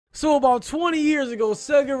So about 20 years ago,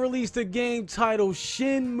 Sega released a game titled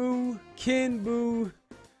Shenmue, Kenbu.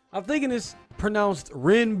 I'm thinking it's pronounced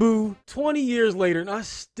Renbu. 20 years later, and I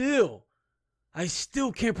still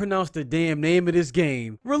can't pronounce the damn name of this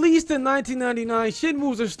game. Released in 1999,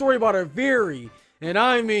 Shenmue is a story about a very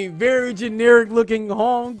generic looking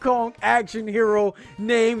Hong Kong action hero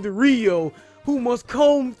named Ryo, who must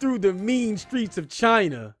comb through the mean streets of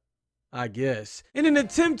China, I guess, in an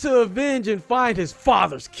attempt to avenge and find his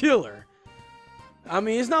father's killer. I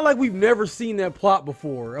mean, it's not like we've never seen that plot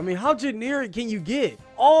before. I mean, how generic can you get?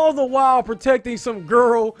 All the while protecting some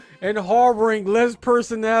girl and harboring less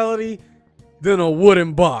personality than a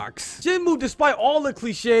wooden box. Shenmue, despite all the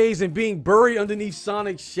cliches and being buried underneath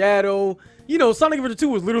Sonic's shadow, you know, Sonic Adventure 2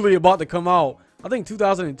 was literally about to come out, I think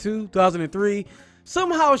 2002, 2003.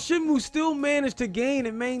 Somehow Shenmue still managed to gain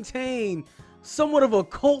and maintain somewhat of a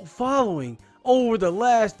cult following over the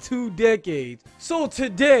last 2 decades. So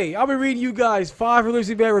today, I'll be reading you guys 5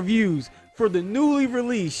 realistically bad reviews for the newly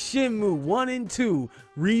released Shenmue 1 and 2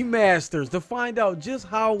 remasters to find out just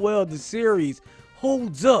how well the series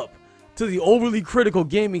holds up to the overly critical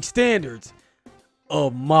gaming standards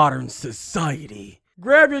of modern society.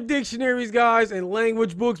 Grab your dictionaries, guys, and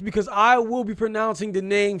language books, because I will be pronouncing the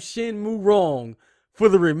name Shenmue wrong for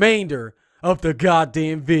the remainder of the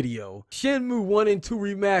goddamn video. Shenmue 1 and 2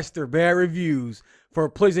 Remaster bad reviews for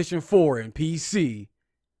PlayStation 4 and PC.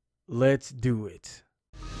 Let's do it.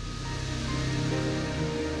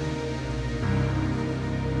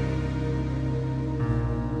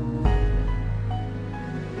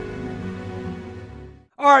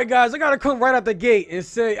 Alright guys, I gotta come right out the gate and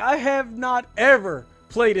say I have not ever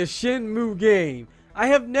played a Shenmue game. I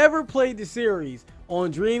have never played the series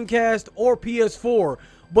on Dreamcast or PS4.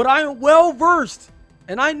 But I am well versed,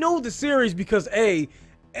 and I know the series because A,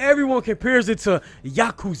 everyone compares it to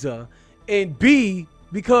Yakuza, and B,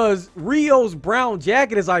 because Ryo's brown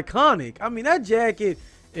jacket is iconic. I mean, that jacket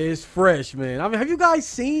is fresh, man. I mean, have you guys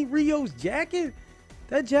seen Ryo's jacket?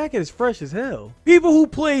 That jacket is fresh as hell. People who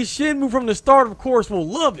play Shenmue from the start, of course, will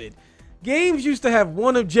love it. Games used to have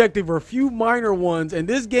one objective or a few minor ones, and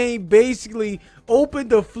this game basically opened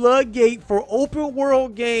the floodgate for open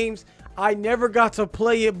world games. I never got to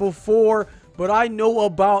play it before, but I know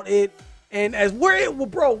about it. And as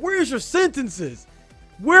where's your sentences?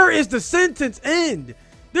 Where is the sentence end?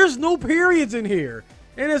 There's no periods in here.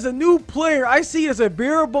 And as a new player, I see it as a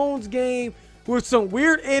bare bones game with some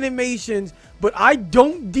weird animations, but I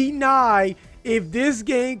don't deny if this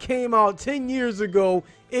game came out 10 years ago,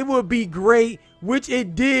 it would be great, which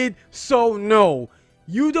it did. So no,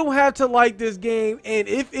 you don't have to like this game, and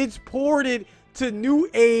if it's ported to new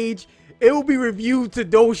age, it will be reviewed to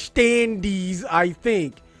those standees, I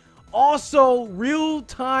think. Also, real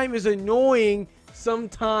time is annoying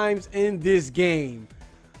sometimes in this game.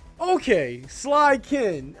 Okay, Sly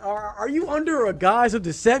Ken, are you under a guise of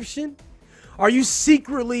deception? Are you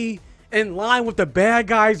secretly in line with the bad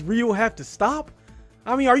guys Ryo have to stop?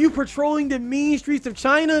 I mean, are you patrolling the mean streets of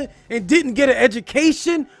China and didn't get an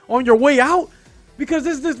education on your way out? Because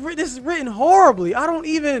this is written horribly.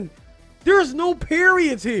 There's no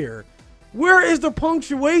periods here. Where is the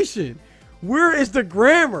punctuation? Where is the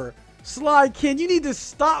grammar? Sly Ken, you need to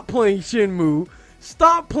stop playing Shenmue.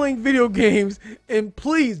 Stop playing video games. And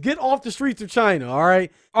please get off the streets of China,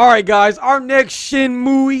 alright? Alright, guys. Our next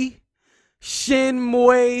Shenmue.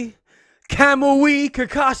 Kamui,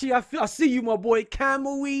 Kakashi. I see you, my boy.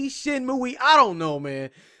 Kamui, Shenmue. I don't know, man.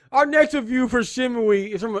 Our next review for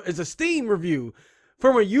Shenmue is a Steam review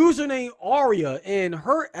from a user named Aria. And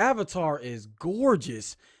her avatar is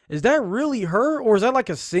gorgeous. Is that really her, or is that like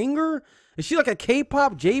a singer? Is she like a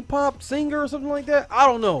K-pop, J-pop singer or something like that? I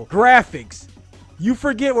don't know. Graphics. You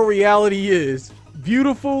forget what reality is.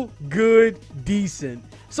 Beautiful, good, decent.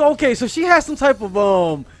 So okay, so she has some type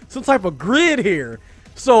of grid here.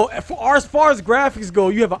 So as far as graphics go,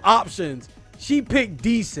 you have options. She picked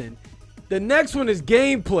decent. The next one is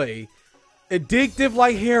gameplay. Addictive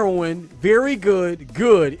like heroin. Very good.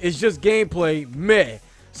 Good. It's just gameplay. Meh.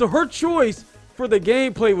 So her choice for the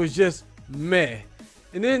gameplay was just meh.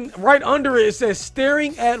 And then right under it, it says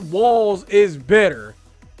staring at walls is better.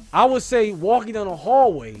 I would say walking down a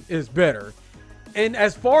hallway is better. And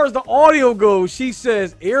as far as the audio goes, she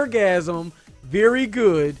says orgasm, very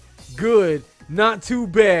good, good, not too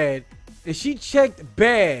bad. And she checked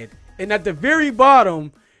bad. And at the very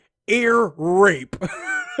bottom, ear rape.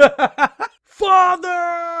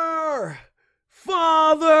 Father!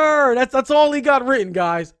 Father! That's all he got written,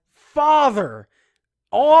 guys. Father.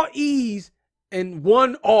 All E's and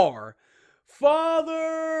one R.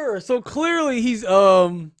 Father! So clearly he's, I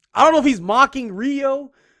don't know if he's mocking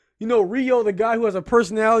Ryo. You know, Ryo, the guy who has a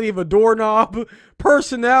personality of a doorknob,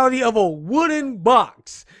 personality of a wooden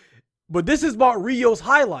box. But this is about Ryo's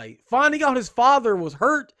highlight. Finding out his father was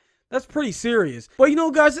hurt, that's pretty serious. But you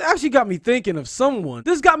know, guys, it actually got me thinking of someone.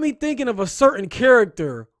 This got me thinking of a certain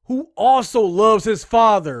character who also loves his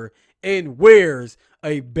father and wears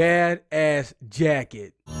a badass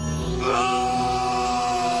jacket.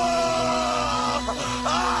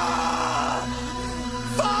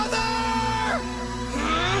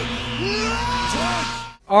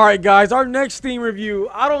 Alright guys, our next Steam review,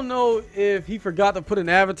 I don't know if he forgot to put an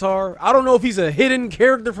avatar. I don't know if he's a hidden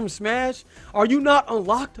character from Smash. Are you not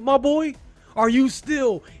unlocked, my boy? Are you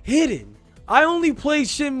still hidden? I only played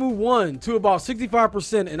Shenmue 1 to about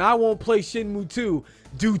 65% and I won't play Shenmue 2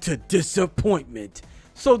 due to disappointment.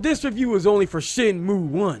 So this review is only for Shenmue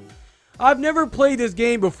 1. I've never played this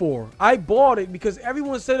game before. I bought it because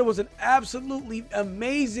everyone said it was an absolutely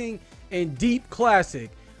amazing and deep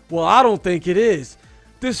classic. Well, I don't think it is.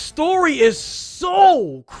 The story is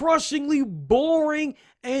so crushingly boring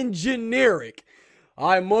and generic.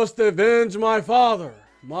 I must avenge my father.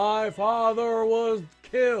 My father was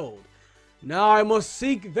killed. Now I must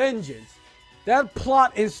seek vengeance. That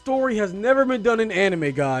plot and story has never been done in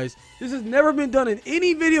anime, guys. This has never been done in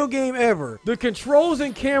any video game ever. The controls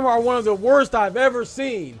and camera are one of the worst I've ever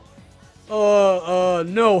seen.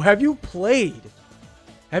 No. Have you played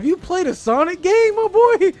a Sonic game, my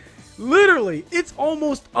boy? Literally, it's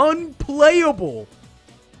almost unplayable.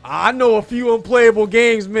 I know a few unplayable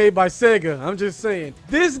games made by Sega. I'm just saying.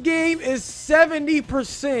 This game is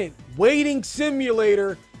 70% waiting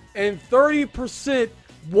simulator and 30%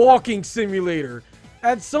 walking simulator.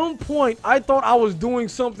 At some point, I thought I was doing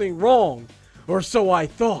something wrong. Or so I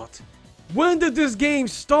thought. When did this game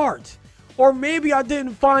start? Or maybe I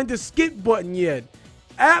didn't find the skip button yet.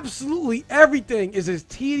 Absolutely everything is as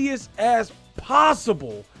tedious as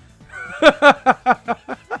possible.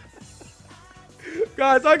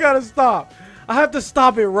 Guys, I gotta stop. I have to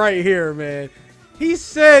stop it right here, man. He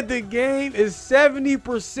said the game is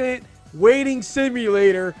 70% waiting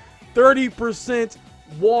simulator, 30%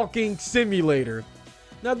 walking simulator.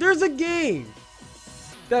 Now, there's a game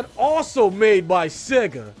that also made by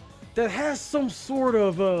Sega that has some sort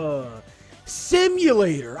of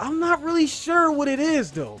simulator. I'm not really sure what it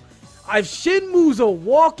is, though. Shenmue's a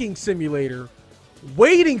walking simulator,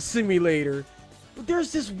 waiting simulator, but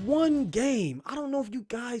there's this one game. I don't know if you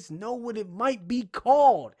guys know what it might be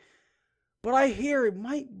called, but I hear it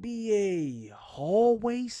might be a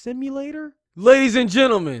hallway simulator. Ladies and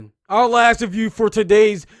gentlemen, our last review for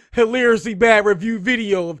today's hilariously bad review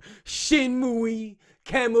video of Shenmue,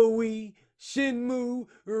 Kamui, Shenmue,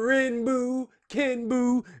 Renbu,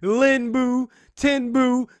 Kenbu, Linbu,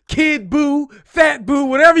 Tenbu, Kid Boo, Fat Boo,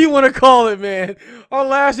 whatever you want to call it, man. Our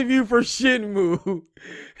last review for Shenmue.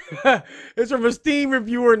 It's from a Steam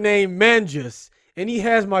reviewer named Manjus, and he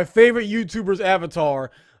has my favorite YouTuber's avatar,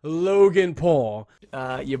 Logan Paul.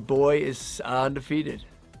 Your boy is undefeated.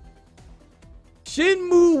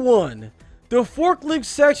 Shenmue 1. The forklift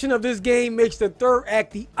section of this game makes the third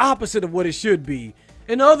act the opposite of what it should be.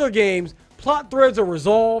 In other games, plot threads are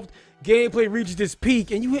resolved, gameplay reaches its peak,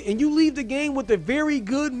 and you leave the game with a very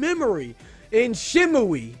good memory. In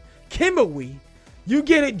Shenmue, Kamui, you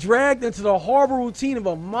get it dragged into the harbor routine of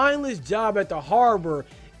a mindless job at the harbor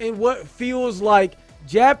in what feels like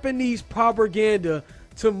Japanese propaganda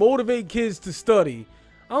to motivate kids to study.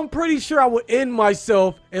 I'm pretty sure I would end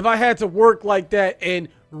myself if I had to work like that in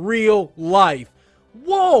real life.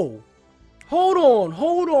 Whoa! Hold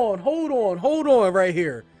on right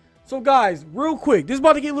here. So guys, real quick, this is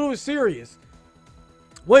about to get a little serious.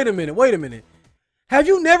 Wait a minute. Have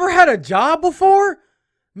you never had a job before?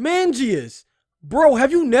 Mangius, bro,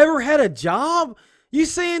 have you never had a job? You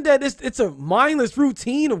saying that it's a mindless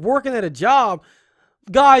routine of working at a job?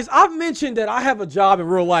 Guys, I've mentioned that I have a job in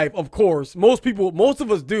real life, of course. Most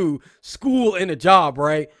of us do school and a job,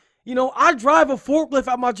 right? You know, I drive a forklift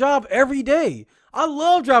at my job every day. I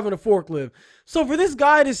love driving a forklift. So for this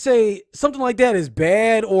guy to say something like that is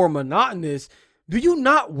bad or monotonous, do you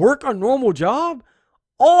not work a normal job?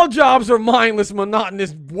 All jobs are mindless,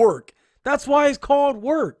 monotonous work. That's why it's called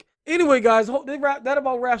work. Anyway, guys, that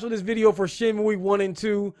about wraps up this video for Shenmue 1 and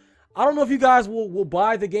 2. I don't know if you guys will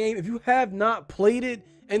buy the game. If you have not played it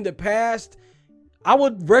in the past, I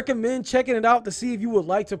would recommend checking it out to see if you would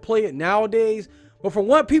like to play it nowadays. But from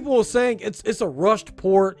what people are saying, it's a rushed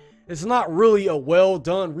port. It's not really a well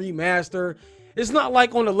done remaster. It's not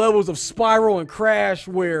like on the levels of Spiral and Crash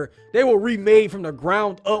where they were remade from the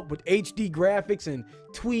ground up with HD graphics and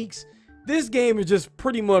tweaks. This game is just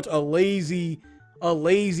pretty much a lazy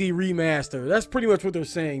remaster. That's pretty much what they're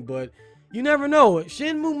saying. But You never know.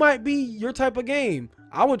 Shenmue might be your type of game.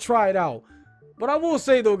 I would try it out. But I will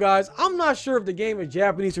say though, guys, I'm not sure if the game is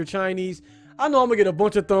Japanese or Chinese. I know I'm gonna get a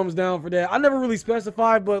bunch of thumbs down for that. I never really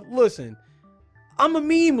specified, but listen, I'm a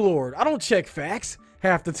meme lord. I don't check facts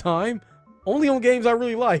half the time. Only on games I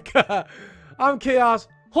really like. I'm Khaos.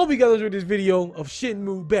 Hope you guys enjoyed this video of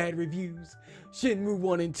Shenmue bad reviews. Shenmue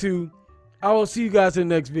 1 and 2. I will see you guys in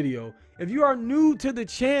the next video. If you are new to the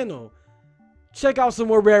channel, check out some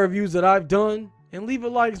more bad reviews that I've done. And leave a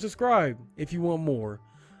like and subscribe if you want more.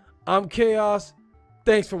 I'm Khaos.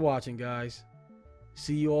 Thanks for watching, guys.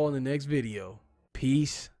 See you all in the next video.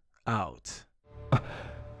 Peace out.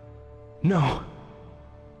 No.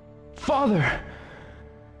 Father!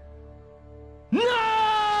 No!